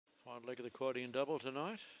One leg of the quadrian double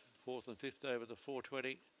tonight. Fourth and fifth over the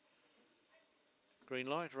 420. Green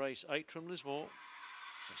light, race 8 from Lismore.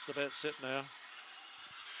 Just about set now.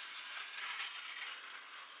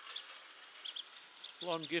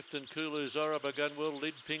 Blonde Gift and Kulu Zora begun well.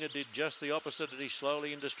 Lid Pinger did just the opposite, and he's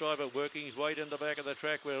slowly into stride, but working his way down the back of the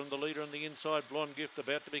track. We're on the leader on the inside. Blonde Gift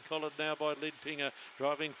about to be collared now by Lid Pinger.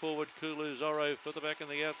 Driving forward, Kulu Zorro for the back and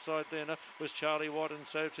the outside. Then was Charlie Watt, and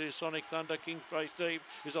so too Sonic Thunder. King's Race Deep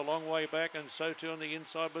is a long way back, and so too on the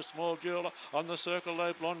inside was Small Jewel. On the circle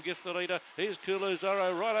though, Blonde Gift the leader. Here's Kulu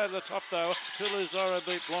Zorro right over the top though. Kulu Zorro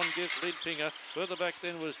beat Blonde Gift, Lid Pinger. Further back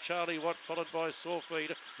then was Charlie Watt, followed by Sore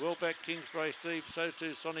Feed. Well back King's Race Deep, so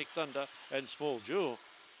too Sonic Thunder and Small Jewel.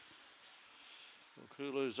 Well,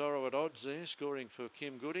 Kulu Zorro at odds there, scoring for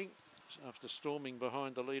Kim Gooding. After storming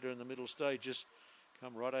behind the leader in the middle stages,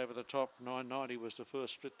 come right over the top. 990 was the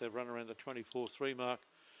first split. They've run around the 24.3 mark.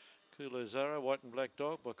 Kulu Zorro, White and Black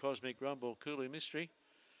Dog by Cosmic Rumble, Kulu Mystery,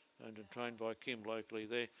 owned and trained by Kim locally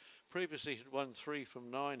there. Previously had won 3 from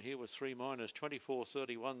 9 here with 3 minors,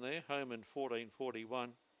 24.31 there, home in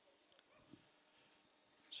 14.41.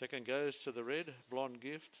 Second goes to the red, Blonde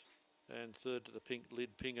Gift, and third to the pink,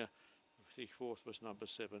 Lid Pinger. The fourth was number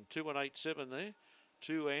 7. 2-1-8-7 there,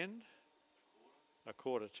 2 and a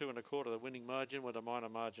quarter, 2 1/4 the winning margin with a minor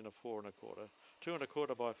margin of 4 1/4. 2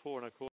 1/4 by 4 1/4.